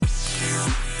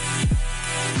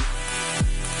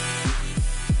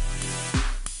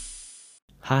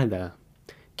Hi there,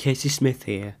 Casey Smith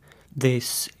here.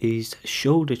 This is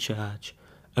Shoulder Charge,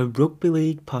 a rugby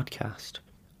league podcast.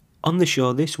 On the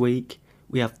show this week,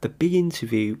 we have the big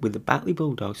interview with the Batley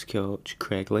Bulldogs coach,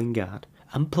 Craig Lingard.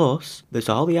 And plus, there's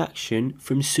all the action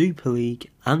from Super League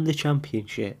and the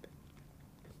Championship.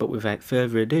 But without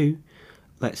further ado,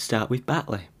 let's start with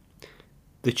Batley.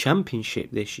 The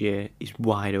Championship this year is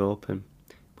wide open.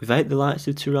 Without the likes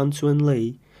of Toronto and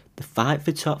Leigh, the fight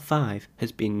for top 5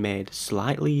 has been made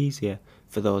slightly easier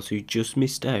for those who just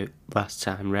missed out last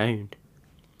time round.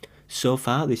 So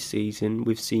far this season,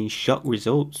 we've seen shock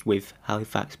results with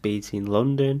Halifax beating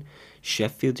London,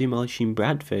 Sheffield demolishing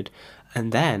Bradford,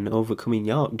 and then overcoming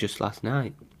York just last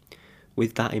night.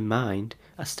 With that in mind,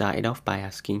 I started off by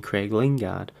asking Craig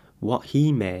Lingard what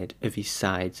he made of his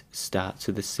side's start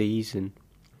to the season.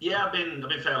 Yeah, I've been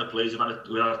fairly pleased. We've had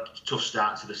a tough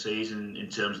start to the season in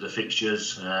terms of the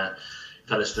fixtures.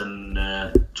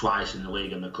 Featherstone twice in the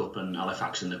league and the cup, and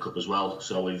Halifax in the cup as well.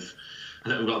 So I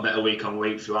think we've got a better week on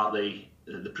week throughout the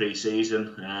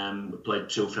pre-season. We played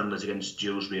 2 friendlies against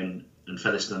Dewsbury and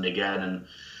Featherstone again,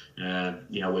 and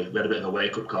we had a bit of a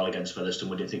wake-up call against Featherstone.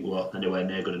 We didn't think we were anywhere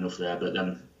near good enough there, but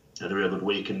then had a real good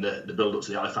week in the build-up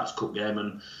to the Halifax Cup game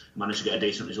and managed to get a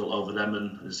decent result over them.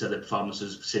 And as I said, the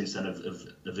performances since then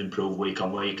have improved week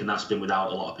on week, and that's been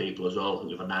without a lot of people as well.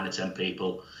 We've had 9 or 10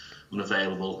 people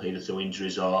unavailable, either through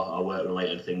injuries or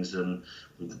work-related things. And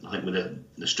I think with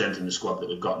the strength in the squad that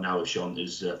we've got now, we've shown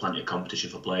there's plenty of competition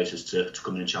for players to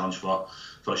come in and challenge for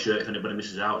a shirt if anybody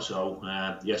misses out. So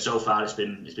so far it's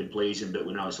been pleasing, but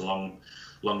we know it's a long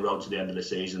road to the end of the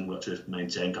season. We've got to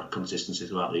maintain consistency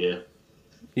throughout the year.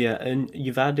 Yeah, and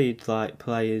you've added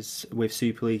players with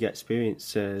Super League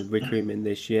experience recruitment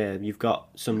this year. You've got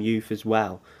some youth as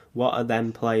well. What are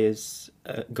them players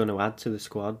going to add to the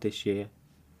squad this year?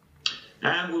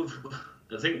 I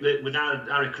think that with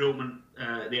our recruitment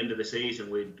at the end of the season,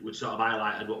 we'd sort of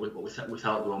highlighted what we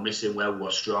felt we were missing, where we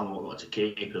were strong, what we wanted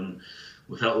to keep, and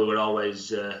we felt we were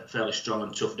always fairly strong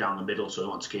and tough down the middle, so we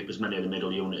wanted to keep as many of the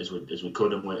middle unit as we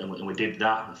could, and we did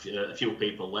that. A few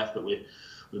people left, but we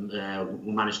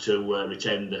managed to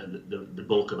retain the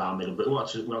bulk of our middle. But we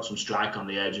want some strike on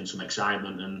the edge and some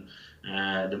excitement,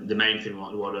 and the main thing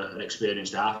we want an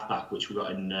experienced halfback, which we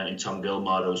got in Tom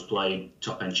Gilmore, who's played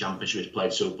top end championship, who's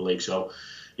played Super League. So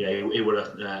yeah, he was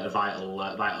a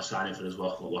vital signing for us,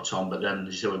 what Tom. But then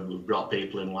as you said, we brought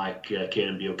people in like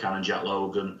Kieran Buchanan, Jack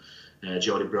Logan,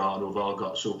 Jody Broughton, who've all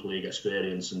got Super League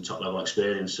experience and top level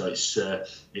experience. So it's I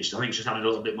think it's just having a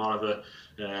little bit more of a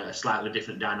slightly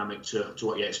different dynamic to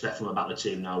what you expect from a Batley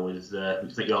team now. I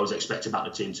think you always expect a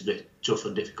Batley team to be tough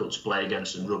and difficult to play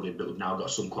against and rugged, but we've now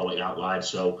got some quality out wide.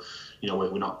 So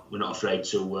we're not afraid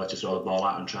to throw the ball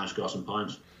out and try and score some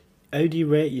points. How do you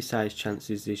rate your side's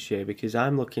chances this year? Because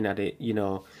I'm looking at it,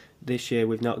 this year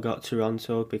we've not got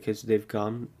Toronto because they've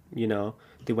gone.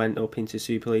 They went up into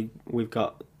Super League. We've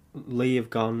got Leigh have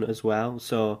gone as well.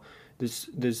 So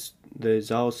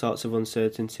there's all sorts of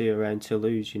uncertainty around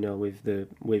Toulouse, with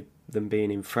them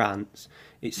being in France.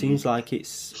 It seems like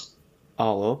it's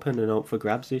all open and up for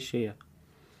grabs this year.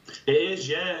 It is,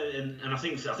 yeah, and I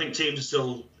think teams are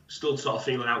still sort of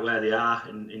feeling out where they are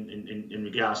in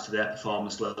regards to their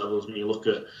performance levels. When you look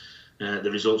at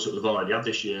the results that we've already had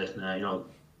this year,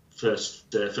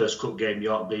 first cup game,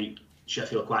 York beat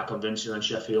Sheffield quite convincing, and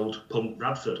Sheffield pumped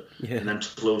Bradford, and then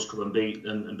Toulouse come and beat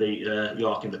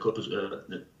York in the cup,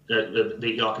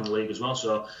 beat York in the league as well.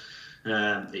 So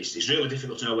it's really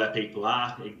difficult to know where people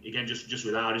are. Again, just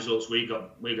with our results, we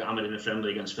got hammered in a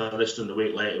friendly against Featherstone. The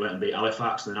week later, went and beat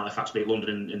Halifax, and then Halifax beat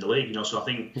London in the league. So I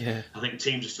think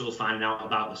teams are still finding out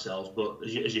about themselves. But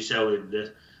as you say, with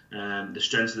the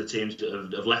strength of the teams that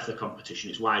have left the competition,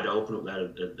 it's wide open up there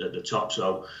at the top.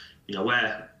 So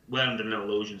we're under no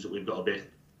illusions that we've got to be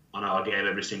on our game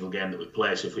every single game that we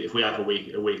play. So if we have a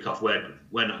week off, we're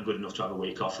not good enough to have a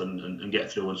week off and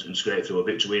get through and scrape through a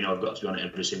victory. We know we've got to be on it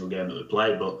every single game that we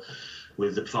play. But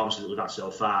with the performances that we've had so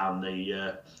far and the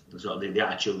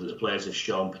attitude that the players have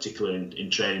shown, particularly in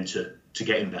training to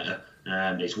getting better,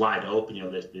 it's wide open.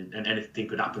 And anything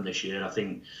could happen this year. I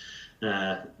think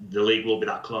the league will be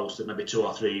that close that maybe 2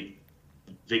 or 3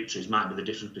 victories might be the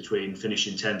difference between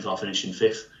finishing 10th or finishing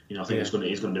 5th. I think it's going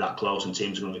to be that close, and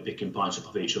teams are going to be picking points up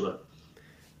off each other.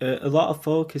 A lot of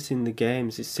focus in the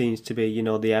games, it seems to be,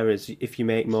 the errors. If you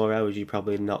make more errors, you're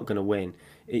probably not going to win.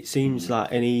 It seems like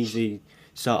an easy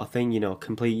sort of thing,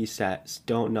 complete your sets,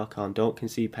 don't knock on, don't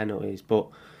concede penalties. But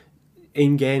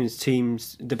in games,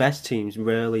 the best teams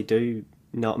rarely do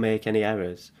not make any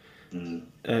errors.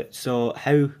 So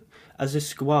how, as a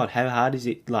squad, how hard is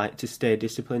it to stay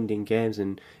disciplined in games?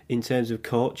 And in terms of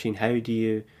coaching, how do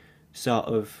you sort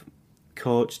of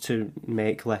coached to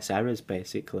make less errors,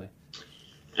 basically?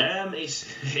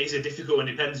 It's a difficult one.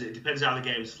 It depends how the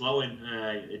game's flowing.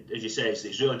 As you say,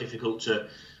 it's really difficult to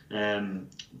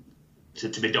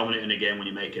be dominant in a game when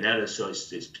you're making errors. So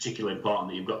it's particularly important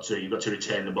that you've got to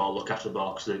retain the ball, look after the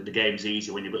ball, because the game's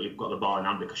easier when you've got the ball in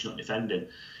hand because you're not defending.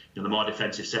 The more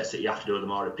defensive sets that you have to do, the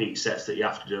more repeat sets that you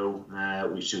have to do,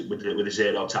 which with the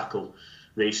zero tackle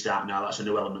restart now, that's a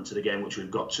new element to the game which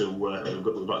we've got to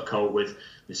cope with.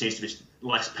 There seems to be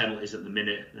less penalties at the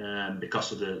minute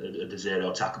because of the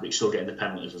zero tackle, but you're still getting the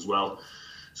penalties as well.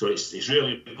 So it's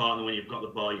really important when you've got the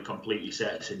ball, you completely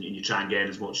set and you try and gain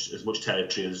as much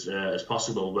territory as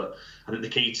possible. But I think the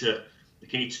key to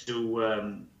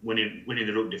winning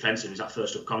the ruck defensive is that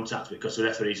first up contact, because the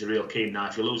referees are real keen now.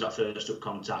 If you lose that first up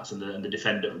contact and the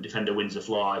defender wins the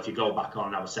floor, if you go back on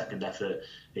and have a second effort,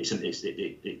 it's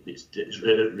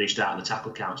restarting the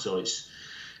tackle count. So it's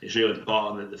really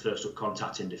important that the first up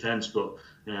contact in defence. But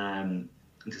the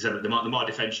more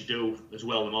defence you do as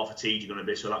well, the more fatigued you're going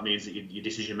to be. So that means that your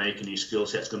decision making, your skill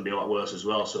set's going to be a lot worse as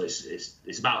well. So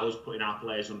it's about us putting our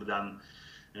players under them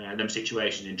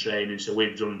situations in training. So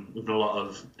we've done a lot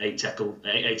of 8 tackle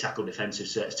defensive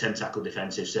sets, 10 tackle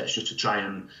defensive sets, just to try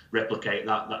and replicate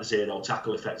that zero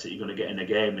tackle effect that you're going to get in a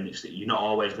game. And you're not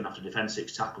always going to have to defend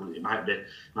 6 tackles. It might be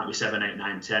 7, 8,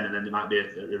 9, 10, and then there might be a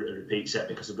repeat set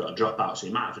because they've got a dropout. So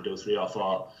you might have to do 3 or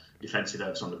 4 defensive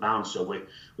efforts on the bounce. So we're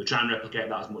trying to replicate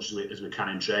that as much as we can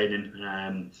in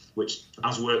training, which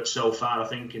has worked so far, I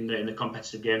think, in the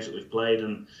competitive games that we've played,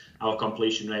 and our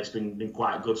completion rate's been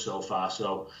quite good so far.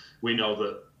 So we know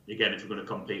that, again, if we're going to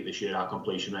compete this year, our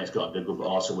completion rate's got to be good, but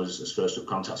also as first up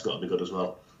contact's got to be good as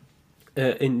well.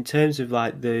 In terms of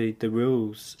like the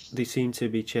rules, they seem to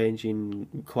be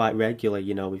changing quite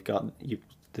regularly. We've got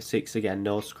the 6 again,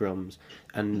 no scrums,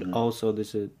 and also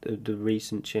there's the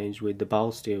recent change with the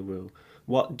ball steal rule.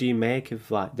 What do you make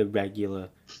of like the regular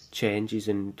changes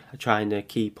and trying to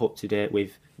keep up to date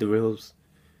with the rules?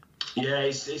 Yeah,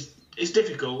 it's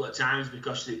difficult at times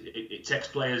because it takes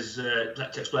players a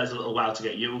little while to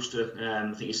get used to.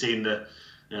 I think you've seen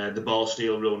the ball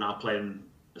steal rule now playing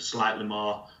a slightly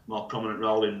more prominent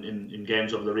role in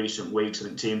games over the recent weeks. I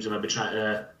think teams are maybe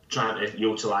trying to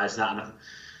utilise that, and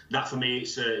that for me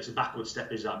it's a backward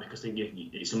step, is that, because I think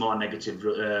it's a more negative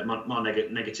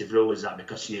rule, is that,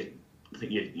 because I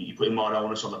think you're putting more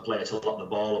onus on the player to lock the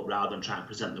ball up rather than trying to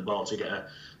present the ball to get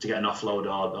an offload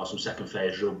or some second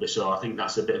phase rugby. So I think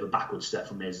that's a bit of a backward step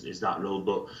for me, is that rule.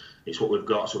 But it's what we've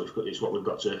got, so it's what we've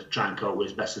got to try and cope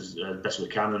with as best we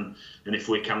can. And if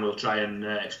we can, we'll try and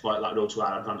exploit that rule to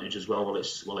our advantage as well while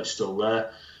it's still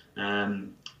there.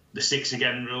 The 6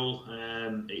 again rule,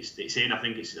 it's in. I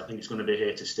think it's going to be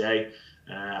here to stay.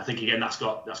 I think again that's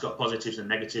got positives and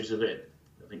negatives of it.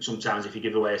 I think sometimes if you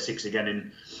give away a 6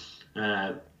 again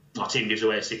our team gives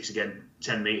away a 6 again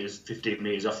 10 metres, 15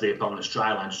 metres off the opponent's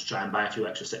try line just to try and buy a few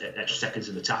extra seconds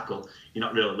in the tackle, you're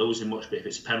not really losing much. But if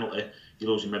it's a penalty,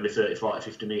 you're losing maybe 30, 40,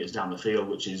 50 metres down the field,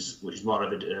 which is more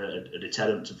of a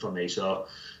deterrent for me. So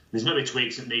there's maybe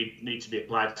tweaks that need to be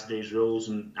applied to these rules,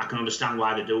 and I can understand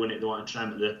why they're doing it. They want to try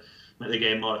and make the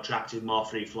game more attractive, more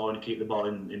free flowing, and keep the ball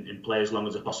in play as long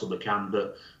as they possibly can.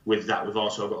 But with that, we've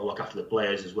also got to look after the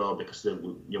players as well, because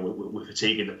we're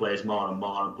fatiguing the players more and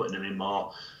more and putting them in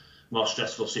more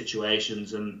stressful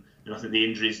situations. And I think the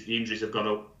injuries have gone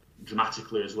up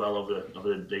dramatically as well over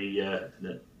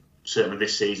the certainly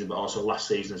this season, but also last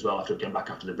season as well, after getting back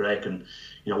after the break. And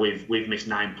we've missed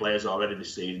 9 players already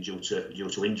this season due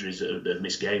to injuries that have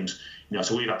missed games.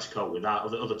 So we've had to cope with that.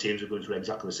 Other teams are going through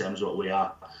exactly the same as what we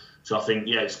are. So I think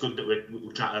it's good that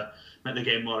we're trying to make the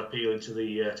game more appealing to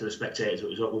the spectators.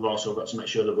 But we've also got to make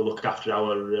sure that we look after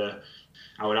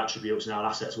our attributes and our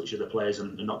assets, which are the players,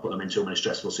 and not put them in too many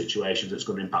stressful situations that's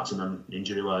going to impact on them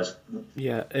injury-wise.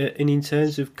 Yeah, and in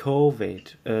terms of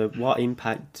COVID, what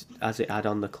impact has it had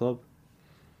on the club?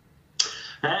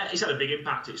 It's had a big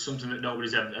impact. It's something that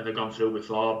nobody's ever gone through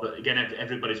before. But again,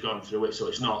 everybody's gone through it, so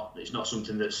it's not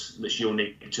something that's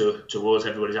unique to us.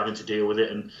 Everybody's having to deal with it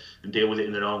and deal with it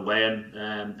in their own way.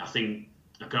 And I think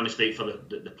I can only speak for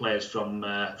the players from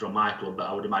my club, but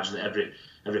I would imagine that every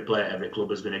player, every club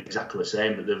has been exactly the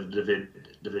same. But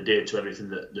they've adhered to everything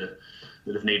that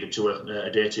they've needed to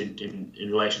adhere to in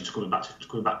relation to coming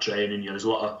back training. There's a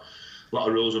lot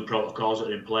of rules and protocols that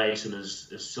are in place, and as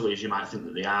silly as you might think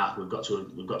that they are, we've got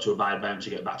to abide by them to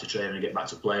get back to training and get back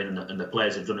to playing, and the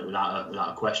players have done it without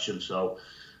a question. So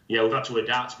yeah, we've had to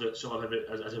adapt, but so have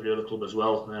every other club as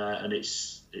well, and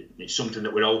it's something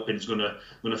that we're hoping is going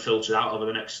to filter out over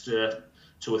the next 2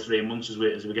 or 3 months as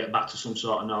we get back to some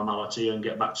sort of normality and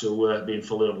get back to being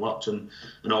fully unlocked, and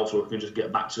hopefully we can just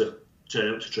get back to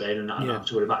turning up to train and not have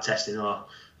to worry about testing or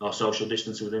social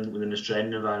distance within this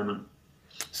training environment.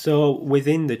 So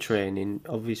within the training,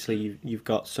 obviously you've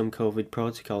got some COVID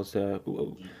protocols there.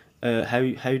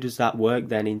 How does that work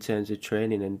then in terms of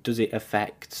training, and does it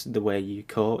affect the way you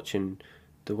coach and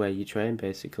the way you train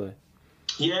basically?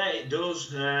 Yeah, it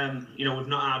does. We've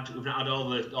not had all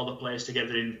the players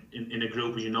together in a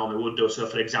group as you normally would do. So,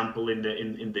 for example, in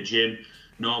the gym,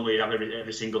 normally you'd have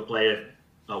every single player,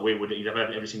 or you'd have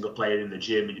every single player in the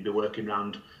gym, and you'd be working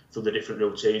around through the different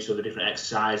routines, through the different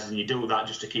exercises, and you do that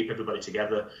just to keep everybody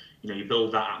together. You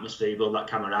build that atmosphere, you build that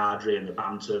camaraderie and the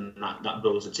banter, and that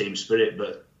builds a team spirit.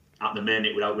 But at the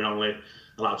minute, we're only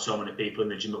allowed so many people in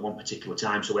the gym at one particular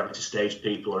time, so we're having to stage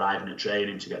people arriving at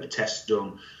training to get the tests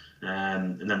done.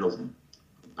 And then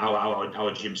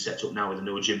our gym's set up now with a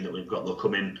new gym that we've got. They'll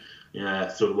come in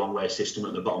through the one-way system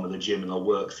at the bottom of the gym, and they'll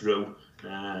work through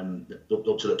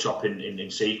up to the top in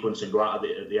sequence and go out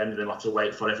at the end, and they'll have to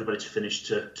wait for everybody to finish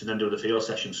to then do the field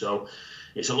session. So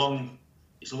it's a long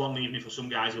evening for some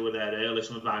guys who were there early.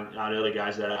 Some of our early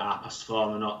guys there at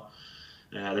 4:30.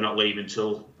 They're not leaving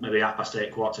till maybe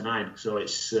 8:30, 8:45. So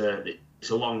it's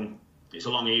a long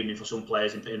evening for some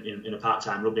players in a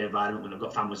part-time rugby environment when they've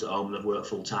got families at home and they've worked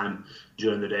full-time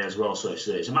during the day as well. So it's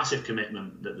a massive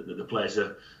commitment that the players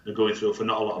are going through for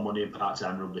not a lot of money in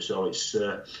part-time rugby. So I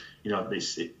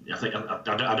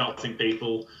don't think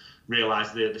people realise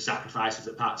the sacrifices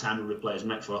that part-time rugby players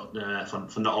make for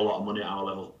not a lot of money at our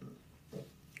level.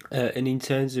 And in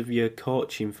terms of your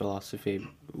coaching philosophy,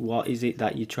 what is it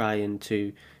that you're trying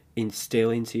to instill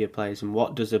into your players, and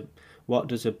what does a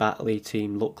Batley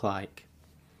team look like?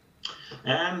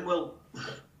 Well,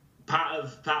 part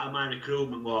of my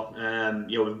recruitment,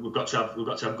 we've got to have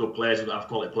good players, we've got to have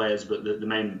quality players, but the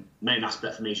main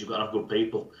aspect for me is you've got to have good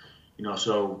people.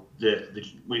 So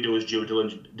we do as due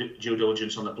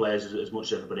diligence on the players as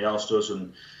much as everybody else does,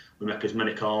 and we make as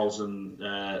many calls and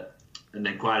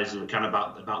inquiries as we can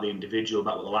about the individual,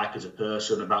 about what they're like as a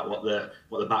person, about what the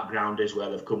background is, where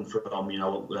they've come from,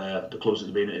 the clubs that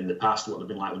they've been in the past, what they've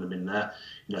been like when they've been there.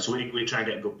 So we try and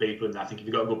get good people in there. I think if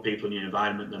you've got good people in your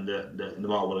environment, then they're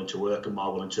more willing to work and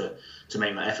more willing to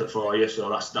make that effort for you. So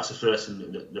that's the first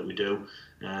thing that we do.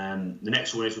 The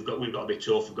next one is we've got to be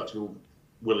tough. We've got to be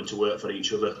willing to work for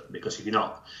each other, because if you're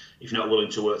not willing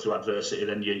to work through adversity,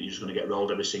 then you're just going to get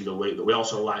rolled every single week. But we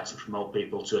also like to promote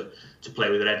people to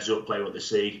play with their heads up, play what they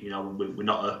see. We're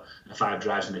not a 5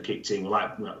 drives and a kick team. We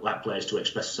like players to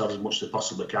express themselves as much as they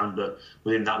possibly can, but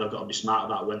within that they've got to be smart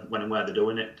about when and where they're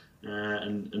doing it,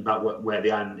 and about where they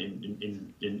are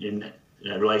in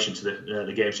relation to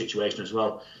the game situation as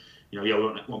well. We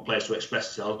want players to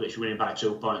express themselves, but if you're winning by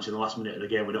 2 points in the last minute of the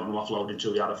game, we don't want to offload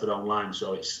until they're out of their own line.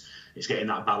 So it's getting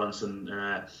that balance and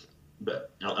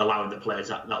but allowing the players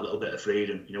that little bit of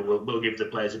freedom. We'll give the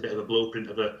players a bit of a blueprint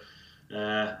of the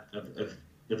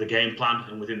game plan,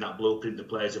 and within that blueprint, the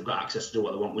players have got access to do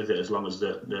what they want with it, as long as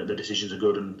the decisions are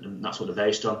good, and that's what they're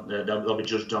based on. They'll be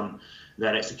judged on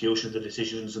their execution of the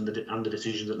decisions and the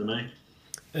decisions that they make.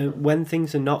 When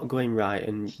things are not going right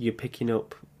and you're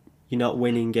not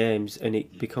winning games, and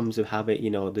it becomes a habit,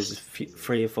 there's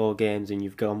 3 or 4 games and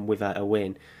you've gone without a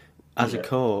win. As a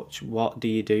coach, what do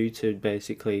you do to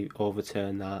basically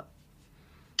overturn that?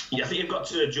 Yeah, I think you've got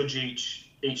to judge each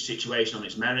situation on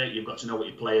its merit. You've got to know what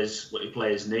your players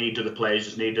need. Do the players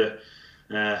just need a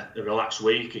relaxed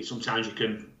week? Sometimes you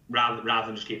can, rather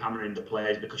than just keep hammering the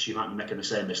players because you might be making the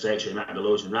same mistakes or you might be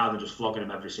losing, rather than just flogging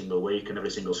them every single week and every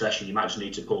single session, you might just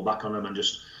need to pull back on them and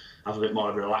just have a bit more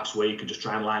of a relaxed week and just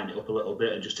try and line it up a little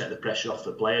bit and just take the pressure off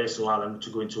the players to allow them to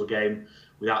go into a game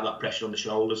without that pressure on the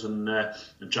shoulders and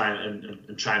try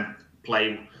and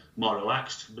play more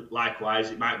relaxed. But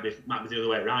likewise, it might be the other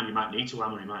way around. You might need to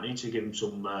hammer. You might need to give them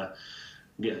some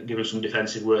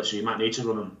defensive work. So you might need to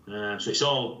run them. So it's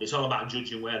all about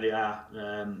judging where they are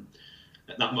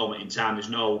at that moment in time. There's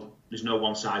no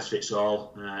one size fits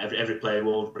all. Every player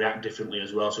will react differently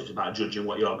as well. So it's about judging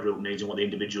what your group needs and what the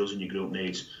individuals in your group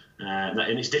needs. And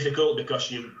it's difficult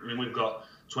because we've got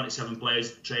 27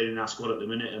 players training in our squad at the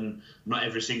minute, and not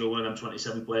every single one of them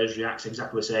 27 players reacts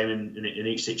exactly the same in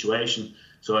each situation.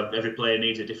 So every player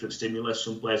needs a different stimulus.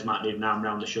 Some players might need an arm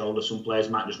around the shoulder. Some players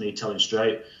might just need telling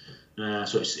straight.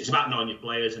 So it's about knowing your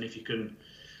players, and if you can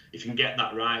get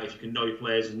that right, if you can know your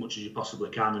players as much as you possibly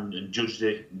can and judge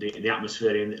the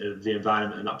atmosphere of the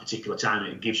environment at that particular time,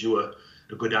 it gives you a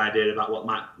good idea about what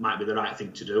might be the right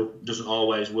thing to do. It doesn't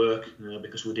always work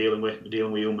because we're dealing with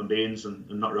human beings and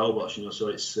not robots, So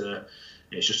it's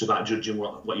just about judging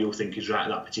what you think is right at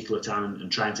that particular time and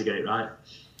trying to get it right.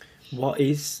 What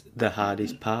is the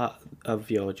hardest part of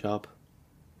your job?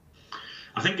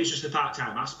 I think it's just a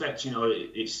part-time aspect.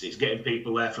 It's getting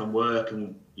people there from work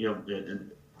and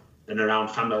and around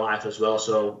family life as well.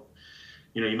 So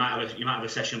you might have a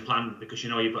session planned because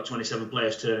you've got 27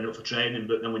 players turning up for training,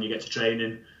 but then when you get to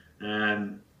training,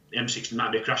 M60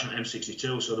 might be a crash on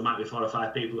M62, so there might be 4 or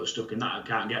 5 people that are stuck in that and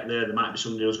can't get there. There might be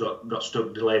somebody who's got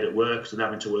stuck, delayed at work, so they're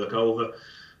having to work over.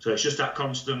 So it's just that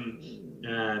constant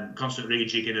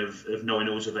rejigging of knowing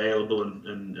who's available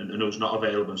and who's not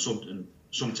available, and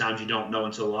sometimes you don't know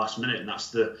until the last minute, and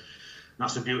that's the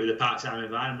beauty of the part-time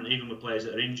environment. Even with players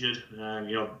that are injured,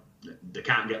 they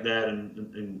can't get there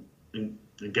and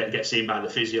get seen by the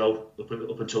physio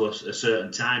up until a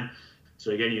certain time. So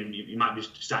again, you might be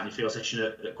starting your field session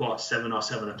at 7:15 or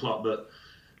 7 o'clock, but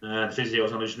the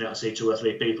physio's only just been able to see 2 or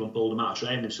 3 people and pull them out of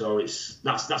training. So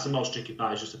that's the most tricky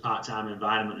part, is just the part-time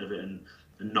environment of it and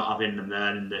not having them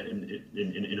there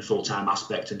in a full-time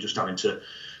aspect, and just having to,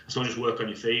 I suppose, just work on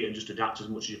your feet and just adapt as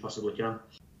much as you possibly can.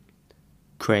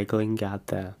 Craig Lingard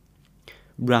there.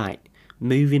 Right,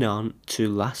 moving on to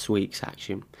last week's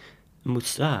action. And we'll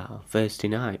start Thursday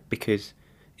night because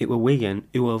it were Wigan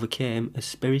who overcame a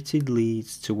spirited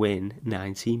Leeds to win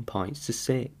 19 points to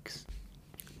 6.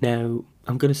 Now,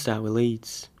 I'm going to start with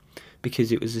Leeds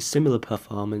because it was a similar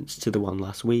performance to the one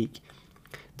last week.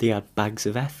 They had bags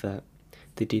of effort,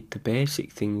 they did the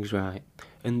basic things right,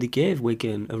 and they gave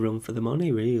Wigan a run for the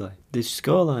money, really. The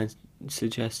scoreline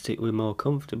suggests it were more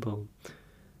comfortable,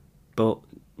 but,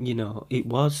 it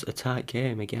was a tight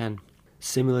game again.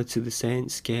 Similar to the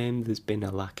Saints game, there's been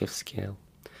a lack of skill.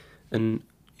 And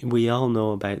we all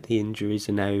know about the injuries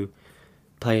and how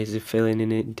players are filling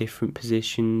in different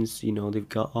positions. They've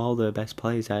got all their best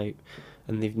players out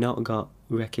and they've not got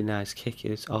recognised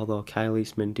kickers, although Kyle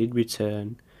Eastman did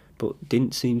return but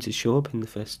didn't seem to show up in the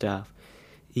first half.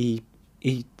 He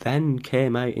then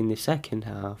came out in the second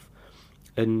half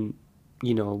and,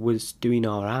 was doing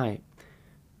alright,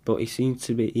 but he seemed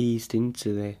to be eased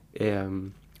into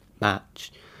the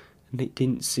match, and it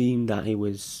didn't seem that he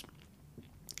was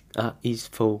at his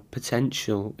full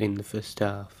potential in the first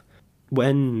half.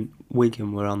 When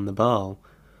Wigan were on the ball,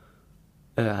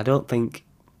 I don't think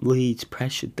Leeds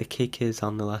pressured the kickers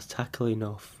on the last tackle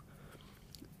enough,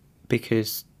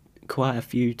 because quite a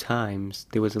few times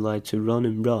they was allowed to run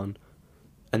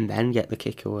and then get the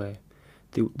kick away.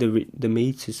 The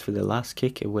meters for the last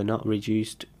kicker were not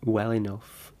reduced well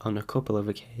enough on a couple of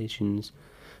occasions,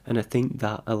 and I think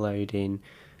that allowed in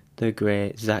the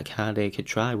great Zach Hardacre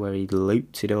try where he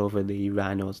looped it over the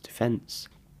Rhinos' defence.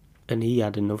 And he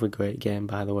had another great game,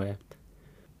 by the way.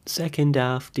 Second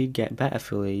half did get better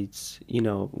for Leeds,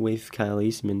 with Kyle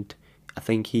Eastman. I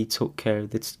think he took care of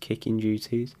the kicking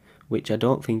duties, which I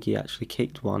don't think he actually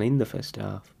kicked one in the first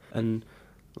half. And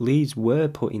Leeds were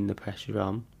putting the pressure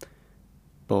on,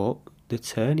 but the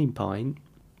turning point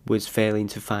was failing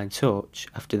to find touch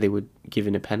after they were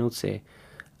given a penalty,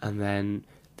 and then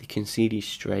they conceded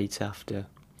straight after.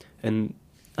 And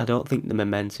I don't think the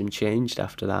momentum changed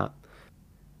after that.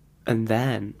 And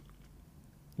then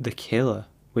the killer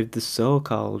with the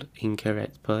so-called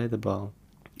incorrect play of the ball.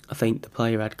 I think the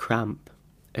player had cramp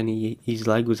and his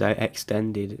leg was out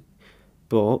extended.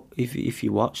 But if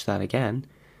you watch that again,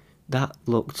 that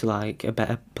looked like a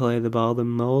better play of the ball than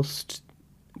most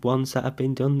ones that have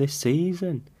been done this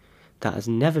season. That has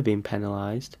never been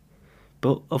penalised.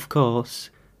 But of course,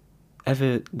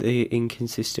 ever the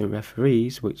inconsistent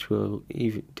referees, which we'll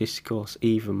discuss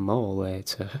even more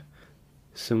later,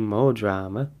 some more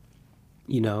drama,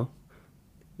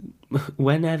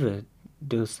 whenever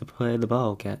does the play of the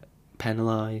ball get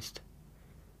penalised?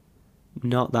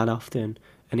 Not that often,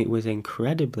 and it was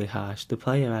incredibly harsh. The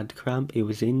player had cramp, he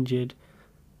was injured,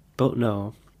 but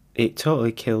no, it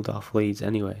totally killed off Leeds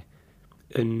anyway.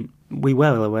 And we're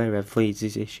well aware of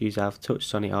Leeds' issues, I've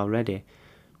touched on it already.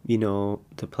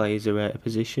 The players are out of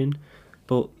position,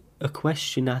 but a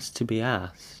question has to be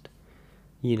asked,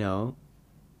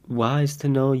 why is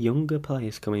there no younger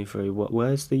players coming through?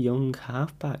 Where's the young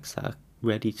halfbacks that are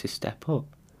ready to step up?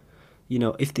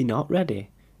 If they're not ready,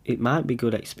 it might be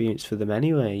good experience for them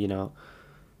anyway,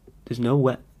 There's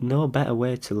no better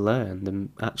way to learn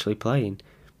than actually playing.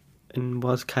 And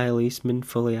was Kyle Eastman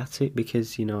fully at it?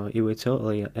 Because, he was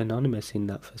totally anonymous in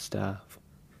that first half.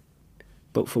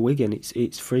 But for Wigan,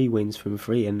 it's 3 wins from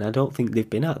 3, and I don't think they've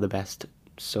been at the best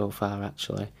so far,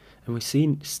 actually. And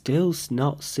we're still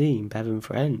not seeing Bevan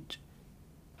French.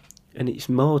 And it's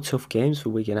more tough games for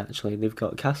Wigan, actually. They've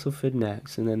got Castleford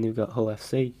next, and then they've got Hull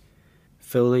FC.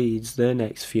 For Leeds, their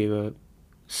next few are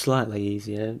slightly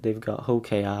easier. They've got Hull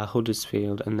KR,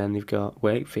 Huddersfield, and then they've got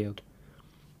Wakefield.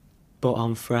 But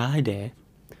on Friday,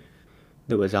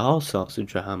 there was all sorts of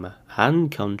drama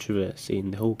and controversy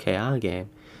in the Hull KR game.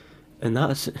 And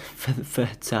that's for the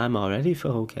third time already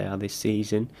for Hull KR this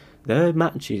season. Their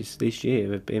matches this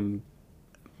year have been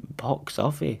box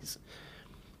office.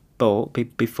 But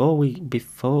before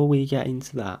we get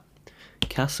into that,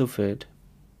 Castleford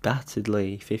battered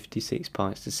Lee 56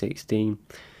 points to 16.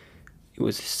 It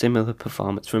was a similar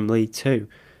performance from Lee too.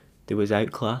 They was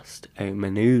outclassed,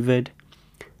 outmanoeuvred,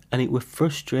 and it was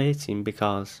frustrating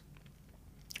because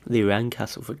they ran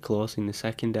Castleford close in the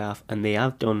second half, and they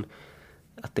have done.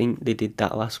 I think they did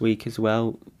that last week as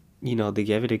well. You know, they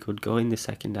gave it a good go in the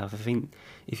second half. I think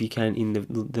if you count in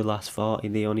the last 40,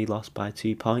 they only lost by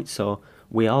 2 points. So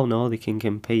we all know they can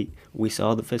compete. We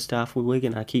saw the first half with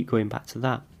Wigan. I keep going back to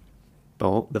that.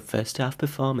 But the first half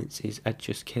performances are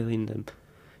just killing them.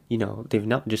 You know, they've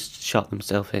not just shot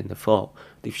themselves in the foot.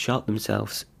 They've shot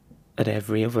themselves at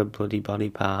every other bloody body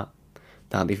part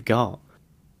that they've got.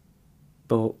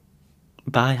 But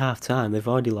by half time, they've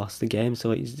already lost the game,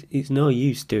 so it's no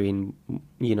use doing,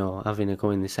 having a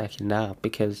go in the second half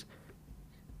because,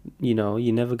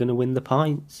 you're never going to win the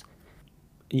points.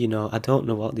 I don't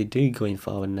know what they do going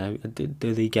forward now.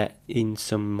 Do they get in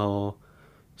some more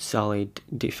solid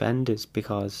defenders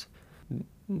because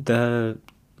the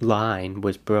line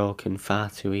was broken far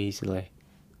too easily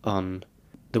on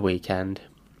the weekend.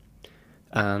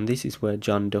 And this is where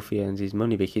John Duffy earns his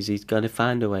money because he's got to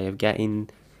find a way of getting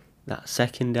that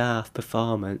second half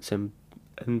performance and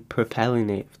propelling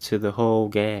it to the whole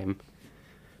game.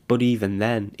 But even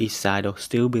then, his side will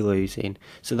still be losing.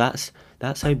 So that's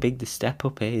how big the step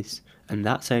up is, and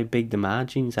that's how big the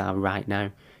margins are right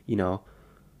now.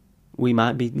 We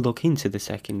might be looking to the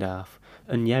second half,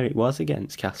 and yeah, it was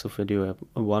against Castleford, who are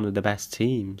one of the best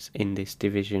teams in this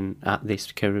division at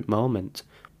this current moment.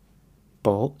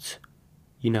 But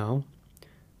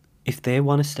if they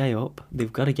want to stay up,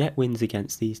 they've got to get wins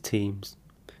against these teams.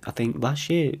 I think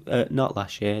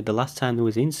the last time they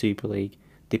was in Super League,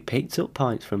 they picked up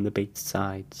points from the big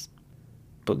sides,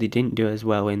 but they didn't do as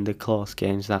well in the close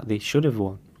games that they should have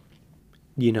won.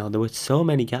 There were so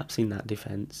many gaps in that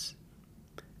defence,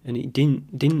 and it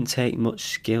didn't take much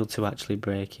skill to actually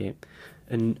break it.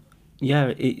 And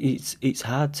yeah, it's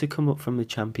hard to come up from the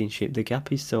Championship. The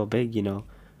gap is so big,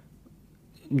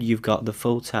 You've got the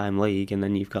full-time league and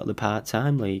then you've got the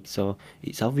part-time league, so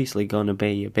it's obviously going to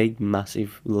be a big,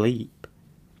 massive leap.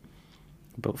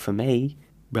 But for me,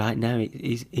 right now, it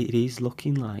is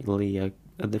looking like Lee are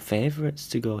the favourites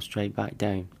to go straight back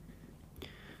down.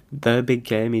 Their big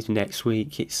game is next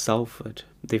week. It's Salford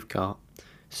they've got,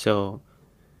 so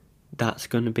that's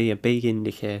going to be a big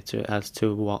indicator as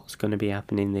to what's going to be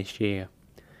happening this year.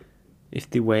 If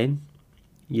they win,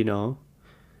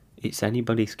 it's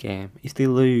anybody's game. If they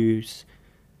lose,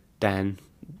 then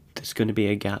there's going to be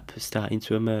a gap starting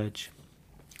to emerge.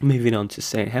 Moving on to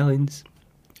St Helens,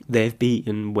 they've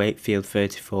beaten Wakefield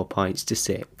 34 points to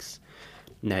 6.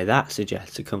 Now that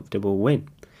suggests a comfortable win,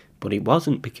 but it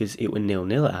wasn't because it was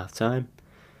 0-0 at half time.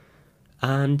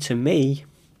 And to me,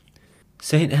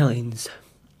 St Helens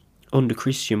under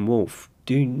Christian Wolf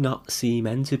do not seem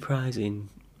enterprising.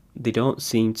 They don't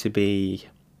seem to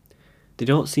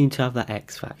have that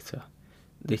X factor.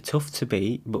 They're tough to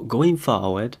beat, but going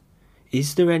forward,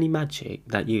 is there any magic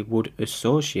that you would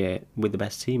associate with the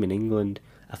best team in England?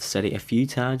 I've said it a few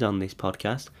times on this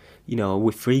podcast.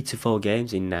 We're 3 to 4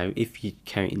 games in now, if you're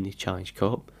counting the Challenge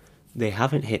Cup. They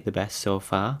haven't hit the best so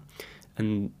far.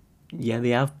 And yeah,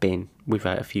 they have been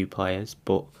without a few players,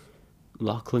 but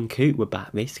Lachlan Coote were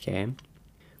back this game.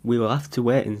 We will have to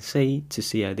wait and see to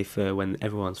see how they fare when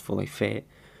everyone's fully fit.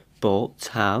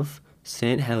 But have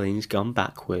St Helens gone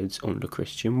backwards under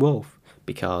Christian Wolf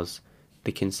because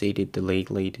they conceded the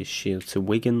League Leaders Shield to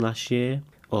Wigan last year?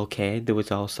 Okay, there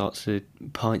was all sorts of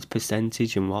points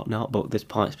percentage and whatnot, but there's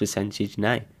points percentage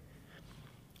now.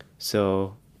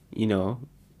 So,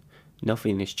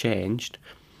 nothing has changed.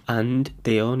 And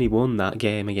they only won that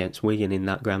game against Wigan in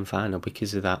that grand final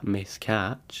because of that missed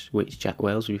catch, which Jack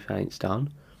Wellsby pounced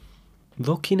on.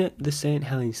 Looking at the St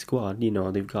Helens squad,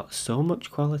 they've got so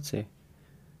much quality.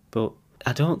 But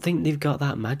I don't think they've got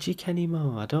that magic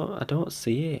anymore. I don't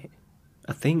see it.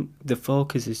 I think the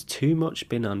focus has too much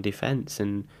been on defence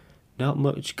and not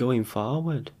much going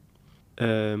forward.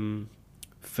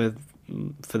 For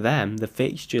them, the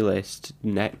fixture list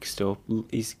next up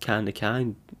is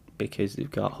kind because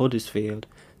they've got Huddersfield,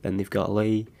 then they've got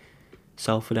Lee,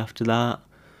 Salford after that,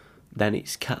 then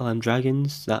it's Catalan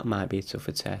Dragons. That might be a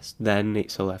tougher test. Then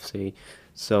it's Hull FC.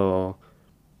 So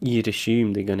you'd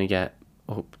assume they're going to get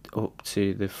up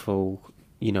to the full,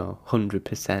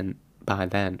 100% by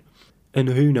then. And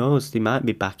who knows, they might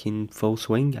be back in full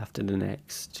swing after the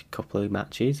next couple of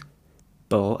matches.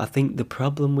 But I think the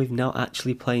problem with not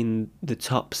actually playing the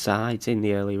top sides in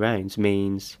the early rounds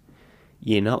means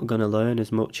you're not going to learn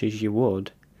as much as you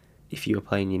would if you were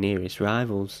playing your nearest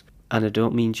rivals. And I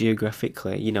don't mean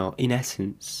geographically, in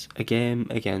essence, a game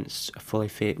against a fully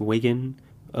fit Wigan,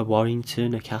 a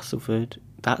Warrington, a Castleford,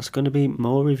 that's going to be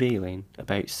more revealing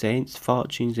about Saints'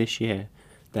 fortunes this year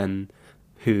than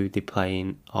who they're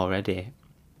playing already.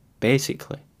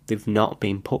 Basically, they've not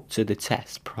been put to the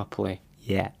test properly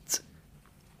yet.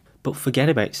 But forget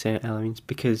about St Helens,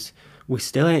 because we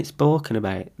still ain't spoken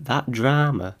about that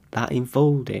drama that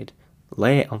unfolded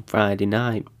late on Friday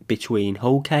night between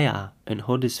Hull KR and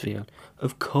Huddersfield.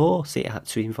 Of course it had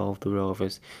to involve the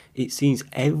Rovers. It seems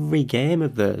every game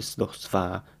of theirs thus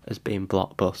far has been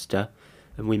blockbuster,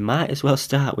 and we might as well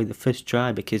start with the first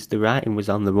try because the writing was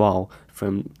on the wall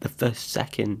from the first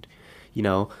second.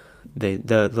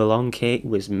 The long kick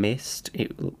was missed.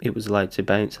 It was allowed to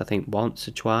bounce, I think, once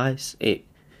or twice. It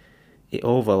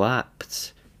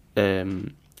overlapped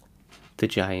the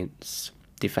Giants'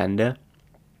 defender,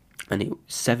 and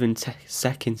 7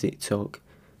 seconds it took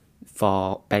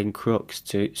for Ben Crooks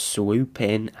to swoop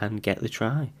in and get the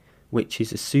try, which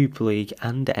is a Super League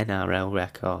and NRL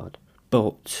record.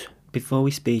 But before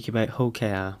we speak about Hull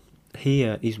KR,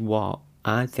 here is what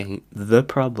I think the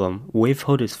problem with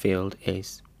Huddersfield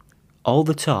is. All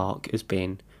the talk has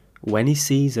been, when is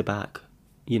Caesar back?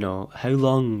 How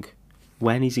long?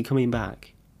 When is he coming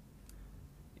back?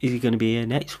 Is he going to be here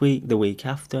next week, the week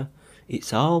after?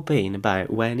 It's all been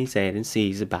about when is Aidan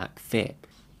Caesar back fit.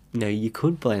 Now, you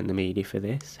could blame the media for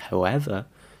this. However,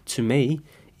 to me,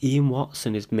 Ian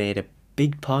Watson has made a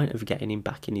big point of getting him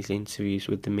back in his interviews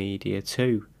with the media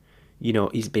too.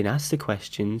 He's been asked the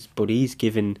questions, but he's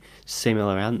given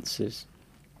similar answers.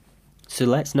 So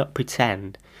let's not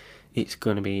pretend it's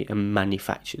going to be a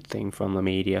manufactured thing from the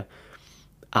media.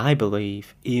 I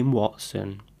believe Ian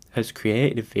Watson has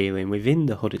created a feeling within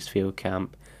the Huddersfield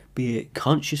camp, be it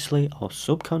consciously or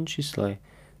subconsciously,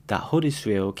 that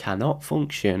Huddersfield cannot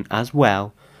function as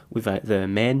well without their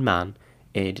main man,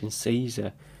 Aidan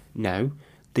Caesar. Now,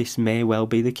 this may well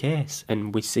be the case,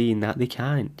 and we're seeing that they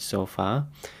can't so far.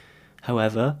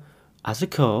 However, as a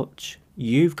coach,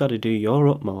 you've got to do your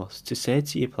utmost to say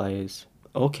to your players,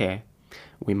 okay,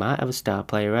 we might have a star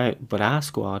player out, but our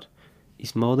squad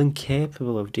is more than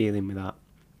capable of dealing with that.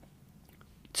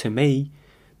 To me,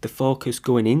 the focus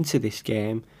going into this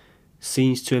game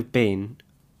seems to have been,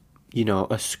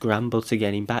 a scramble to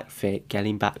getting back fit,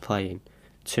 getting back playing.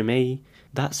 To me,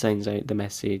 that sends out the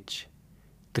message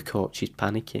the coach is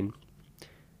panicking.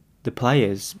 The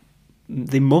players,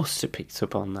 they must have picked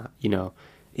up on that,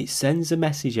 It sends a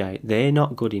message out they're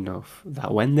not good enough,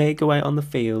 that when they go out on the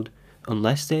field,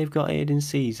 unless they've got Aidan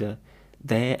Caesar,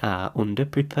 they are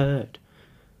underprepared.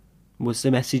 Was the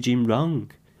messaging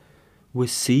wrong?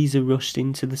 Was Caesar rushed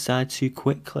into the side too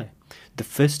quickly? The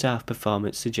first half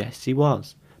performance suggests he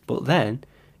was, but then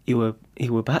he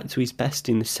were back to his best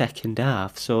in the second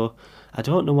half. So I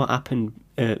don't know what happened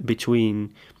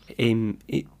between him,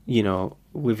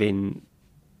 within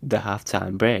the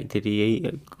half-time break. Did he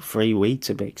eat 3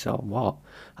 Weetabix or what?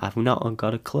 I've not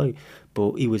got a clue.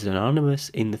 But he was anonymous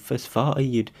in the first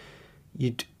 40.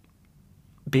 You'd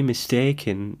be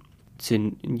mistaken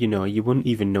to, you wouldn't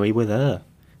even know he were there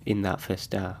in that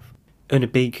first half. And a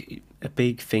big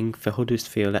thing for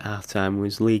Huddersfield at half-time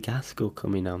was Lee Gaskell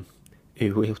coming on,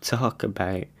 who we'll talk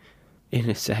about in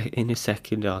a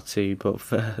second or two.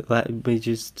 But let me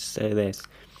just say this.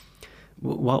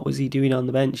 What was he doing on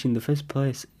the bench in the first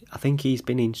place? I think he's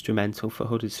been instrumental for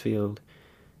Huddersfield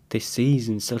this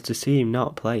season, so to see him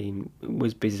not playing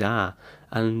was bizarre,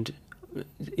 and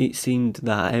it seemed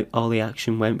that all the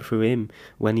action went through him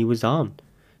when he was on.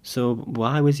 So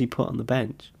why was he put on the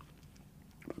bench?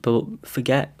 But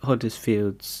forget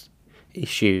Huddersfield's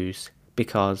issues,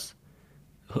 because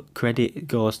credit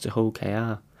goes to Hull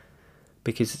KR,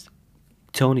 because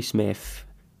Tony Smith,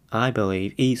 I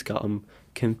believe, he's got them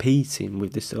competing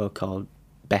with the so-called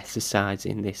better sides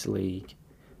in this league.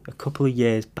 A couple of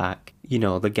years back,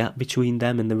 the gap between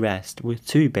them and the rest was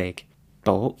too big,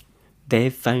 but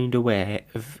they've found a way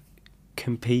of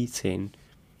competing,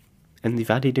 and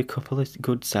they've added a couple of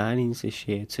good signings this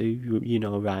year too.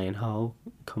 Ryan Hall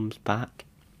comes back.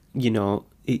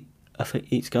 I think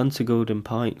it's gone to Golden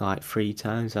Point like 3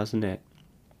 times, hasn't it?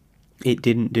 It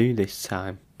didn't do this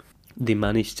time. They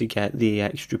managed to get the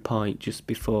extra point just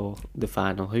before the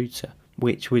final hooter,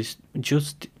 which was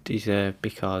just deserved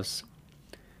because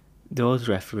those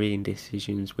refereeing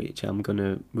decisions, which I'm going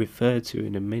to refer to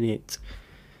in a minute,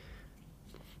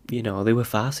 they were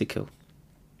farcical.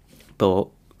 But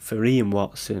for Ian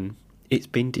Watson, it's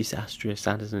been disastrous,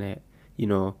 hasn't it? You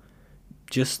know,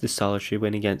 just the solitary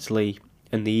win against Leigh,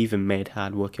 and they even made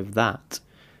hard work of that.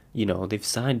 You know, they've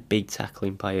signed big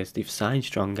tackling players, they've signed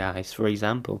strong guys, for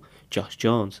example, Josh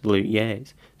Jones, Luke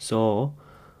Yates. So,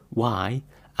 why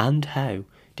and how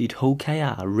did Hull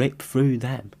KR rip through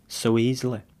them so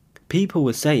easily? People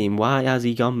were saying, why has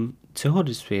he gone to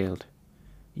Huddersfield?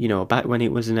 You know, back when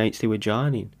it was announced they were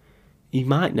joining. He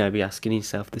might now be asking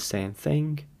himself the same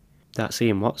thing. That's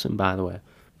Ian Watson, by the way.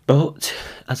 But,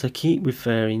 as I keep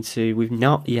referring to, we've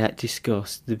not yet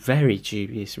discussed the very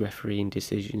dubious refereeing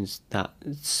decisions that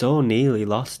so nearly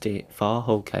lost it for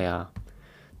Hull KR.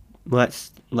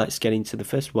 Let's get into the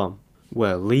first one.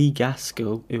 Well, Lee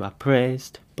Gaskell, who I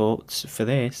praised, but for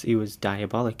this he was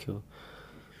diabolical,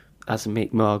 as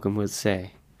Mick Morgan would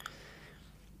say.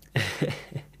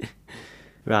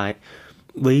 Right,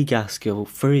 Lee Gaskell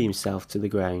threw himself to the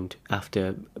ground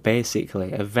after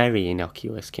basically a very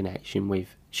innocuous connection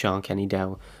with Sean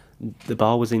Kenny-Dowell. The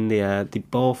ball was in the air, they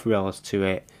both rose to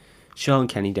it. Sean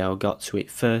Kenny-Dowell got to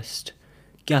it first.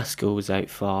 Gaskell was out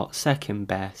for second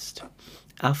best.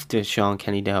 After Sean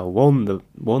Kenny-Dowell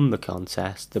won the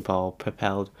contest, the ball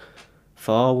propelled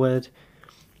forward.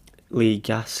 Lee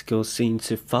Gaskell seemed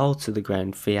to fall to the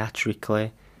ground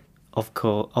theatrically. Of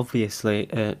course, obviously,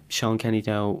 Sean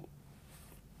Kenny-Dowell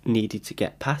needed to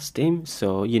get past him,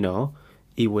 so, you know,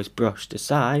 he was brushed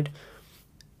aside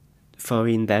for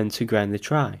him then to ground the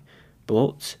try.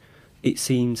 But it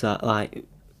seems that, like,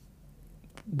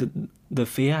 the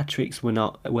theatrics were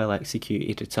not well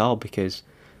executed at all, because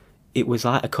it was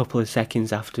like a couple of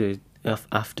seconds after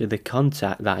the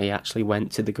contact that he actually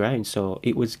went to the ground, so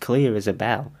it was clear as a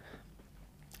bell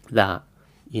that,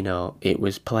 you know, it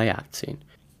was play acting.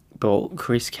 But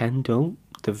Chris Kendall,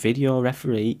 the video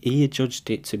referee, he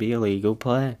adjudged it to be illegal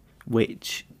play,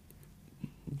 which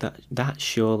that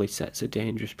surely sets a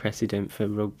dangerous precedent for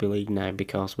rugby league now,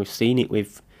 because we've seen it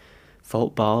with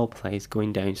football players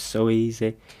going down so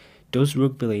easy. Does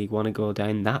rugby league want to go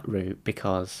down that route?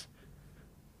 Because,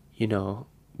 you know,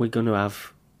 we're gonna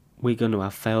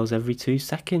have fouls every 2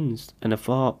 seconds, and I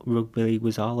thought rugby league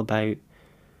was all about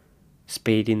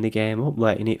speeding the game up,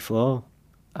 letting it flow.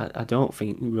 I don't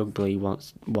think rugby league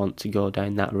want to go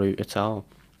down that route at all.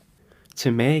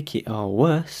 To make it all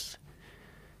worse,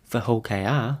 for Hull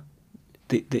KR,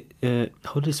 the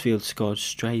Huddersfield scored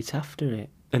straight after it,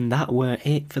 and that weren't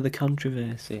it for the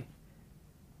controversy.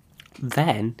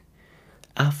 Then,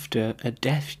 after a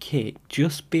deft kick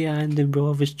just behind the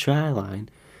Rovers try line,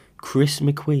 Chris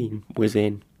McQueen was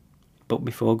in, but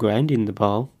before grounding the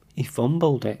ball, he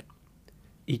fumbled it.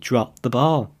 He dropped the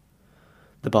ball.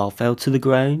 The ball fell to the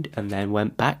ground and then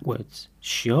went backwards.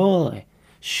 Surely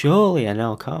a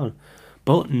knock on.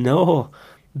 But no,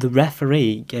 the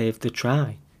referee gave the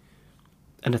try.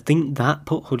 And I think that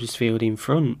put Huddersfield in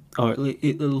front, or at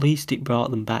least it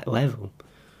brought them back level.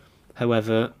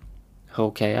 However, Hull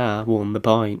KR won the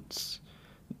points.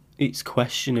 It's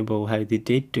questionable how they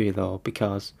did do though,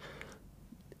 because,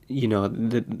 you know,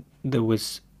 there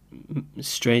was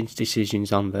strange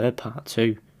decisions on their part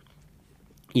too.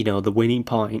 You know, the winning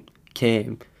point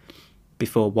came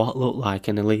before what looked like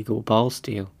an illegal ball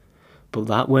steal, but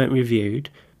that weren't reviewed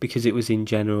because it was in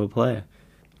general play.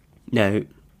 Now,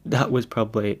 that was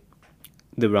probably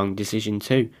the wrong decision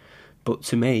too, but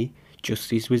to me,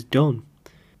 justice was done.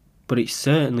 But it's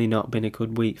certainly not been a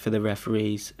good week for the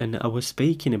referees, and I was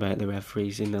speaking about the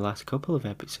referees in the last couple of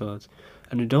episodes,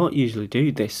 and I don't usually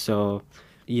do this, so,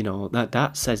 you know,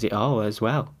 that says it all as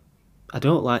well. I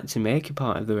don't like to make a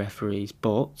part of the referees,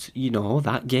 but, you know,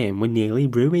 that game were nearly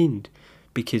ruined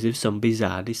because of some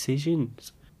bizarre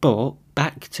decisions. But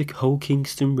back to Hull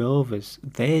Kingston Rovers,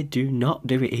 they do not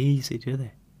do it easy, do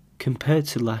they? Compared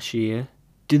to last year,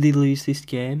 do they lose this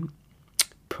game?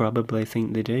 Probably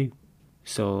think they do.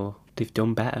 So, they've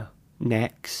done better.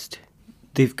 Next,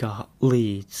 they've got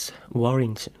Leeds,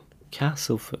 Warrington,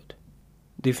 Castleford.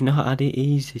 They've not had it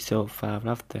easy so far,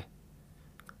 have they?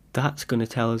 That's going to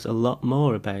tell us a lot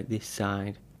more about this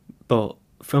side. But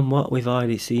from what we've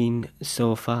already seen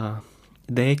so far,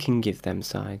 they can give them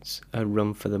sides a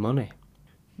run for the money.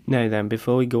 Now then,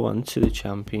 before we go on to the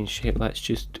Championship, let's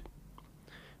just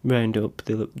round up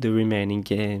the remaining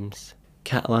games.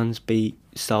 Catalans beat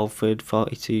Salford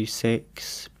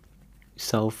 42-6.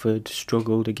 Salford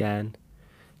struggled again.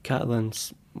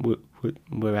 Catalans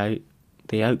were out.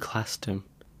 They outclassed them.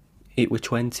 It were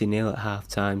 20-0 at half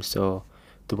time, so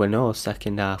there were no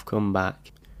second half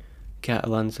comeback.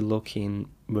 Catalans are looking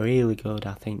really good,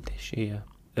 I think, this year.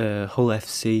 Hull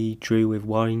FC drew with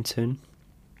Warrington.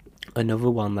 Another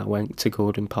one that went to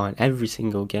Golden Point. Every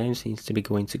single game seems to be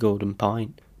going to Golden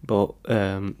Point. but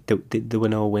there were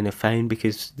no winner found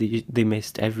because they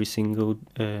missed every single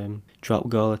drop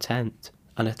goal attempt.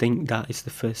 And I think that is the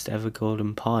first ever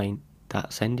Golden Point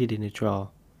that's ended in a draw,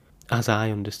 as I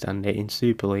understand it, in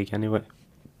Super League anyway.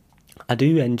 I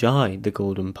do enjoy the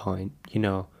Golden Point,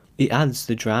 It adds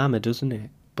the drama, doesn't it?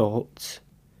 But,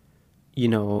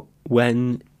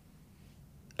 when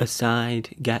a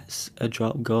side gets a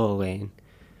drop goal in,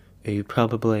 who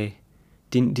probably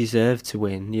didn't deserve to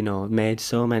win, made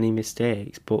so many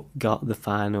mistakes, but got the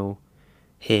final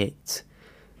hit,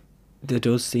 there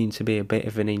does seem to be a bit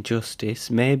of an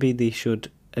injustice. Maybe they should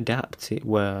adapt it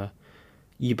where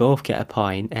you both get a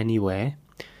point anyway,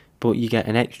 but you get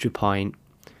an extra point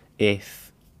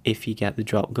if you get the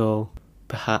drop goal.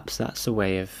 Perhaps that's a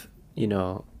way of,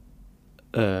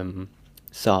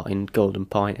 sorting Golden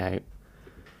Point out.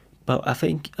 But I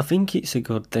think it's a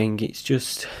good thing. It's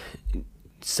just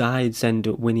sides end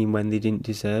up winning when they didn't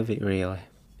deserve it, really.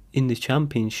 In the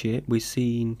Championship, we've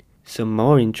seen some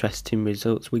more interesting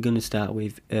results. We're going to start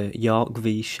with York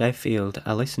v Sheffield.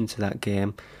 I listened to that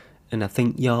game, and I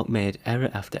think York made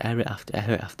error after error after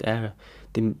error after error.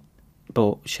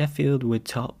 But Sheffield were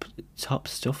top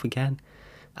stuff again.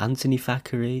 Anthony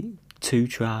Thackeray, 2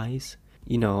 tries.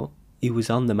 He was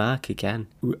on the mark again.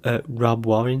 Rob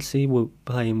Warrency were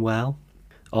playing well,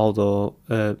 although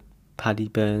Paddy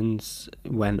Burns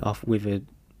went off with a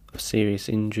serious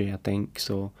injury, I think,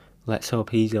 so let's hope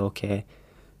he's okay.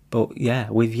 But yeah,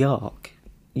 with York,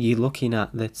 you're looking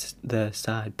at the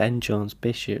side: Ben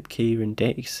Jones-Bishop, Kieran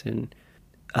Dixon,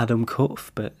 Adam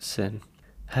Cuthbertson.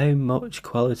 How much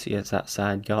quality has that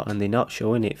side got? And they're not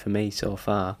showing it for me so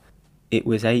far. It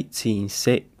was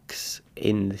 18-6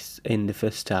 in the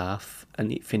first half,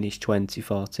 and it finished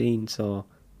 20-14. So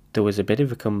there was a bit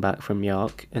of a comeback from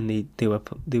York, and they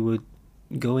were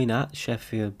going at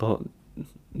Sheffield, but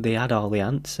they had all the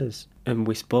answers. And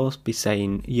we're supposed to be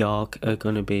saying York are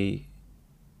going to be,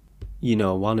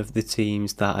 one of the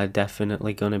teams that are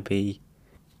definitely going to be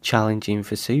challenging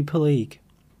for Super League.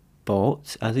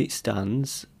 But as it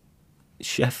stands,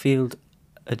 Sheffield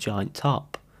are joint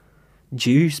top.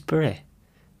 Dewsbury,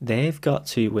 they've got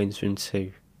 2 wins from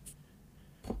 2.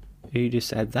 Who'd have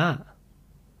said that?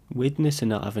 Widnes are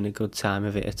not having a good time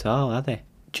of it at all, are they?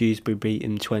 Dewsbury beat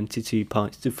them 22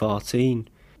 points to 14.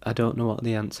 I don't know what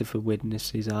the answer for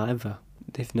Widnes is either.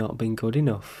 They've not been good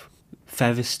enough.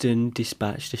 Featherstone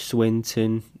dispatched to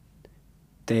Swinton.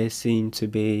 They seem to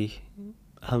be...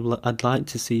 I'd like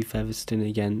to see Featherstone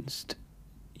against,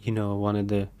 one of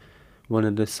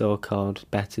the so-called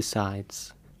better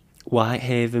sides.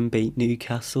 Whitehaven beat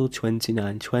Newcastle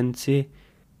 29-20.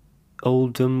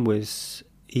 Oldham was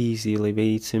easily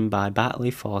beaten by Batley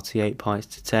 48 points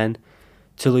to 10.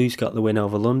 Toulouse got the win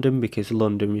over London because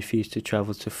London refused to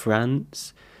travel to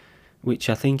France,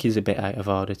 which I think is a bit out of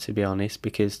order, to be honest,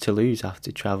 because Toulouse have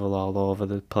to travel all over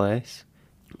the place.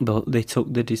 But they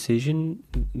took the decision,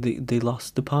 they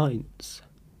lost the points.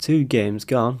 2 games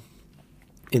gone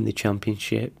in the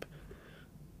Championship.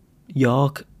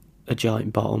 York a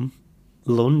joint bottom,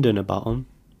 London a bottom,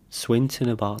 Swinton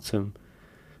a bottom,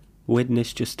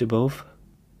 Widnes just above.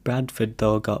 Bradford,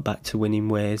 though, got back to winning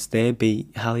ways. They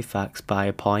beat Halifax by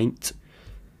a point.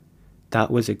 That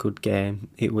was a good game.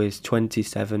 It was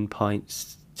 27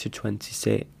 points to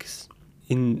 26.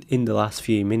 In the last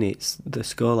few minutes, the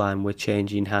scoreline were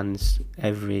changing hands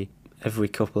every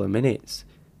couple of minutes.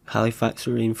 Halifax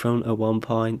were in front at one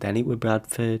point, then it was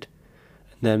Bradford,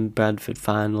 and then Bradford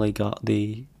finally got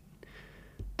the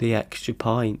extra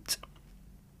point.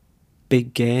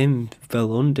 Big game for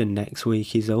London next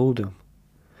week is Oldham.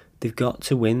 They've got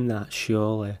to win that,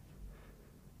 surely.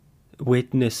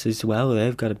 Widnes as well,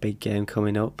 they've got a big game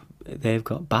coming up. They've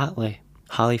got Batley.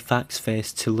 Halifax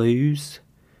face Toulouse,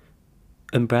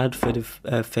 and Bradford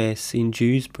are facing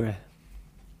Dewsbury.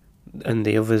 And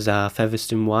the others are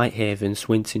Featherstone, Whitehaven,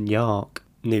 Swinton, York,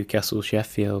 Newcastle,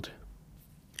 Sheffield.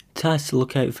 Ties to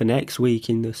look out for next week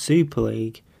in the Super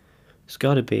League. It's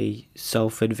got to be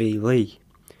Salford v Leigh.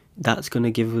 That's going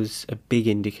to give us a big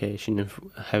indication of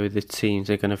how the teams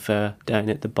are going to fare down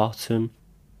at the bottom.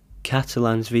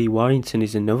 Catalans v Warrington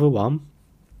is another one,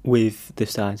 with the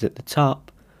sides at the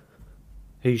top.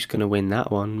 Who's going to win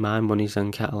that one? My money's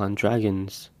on Catalan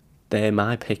Dragons. They're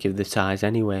my pick of the ties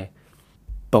anyway.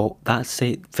 But that's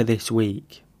it for this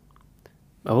week.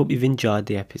 I hope you've enjoyed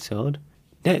the episode.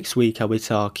 Next week I'll be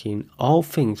talking all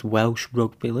things Welsh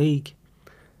Rugby League.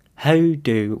 How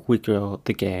do we grow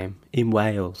the game in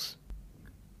Wales?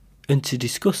 And to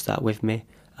discuss that with me,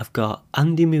 I've got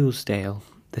Andy Muirsdale,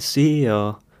 the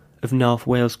CEO of North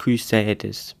Wales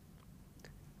Crusaders.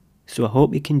 So I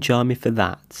hope you can join me for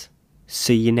that.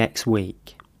 See you next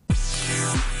week.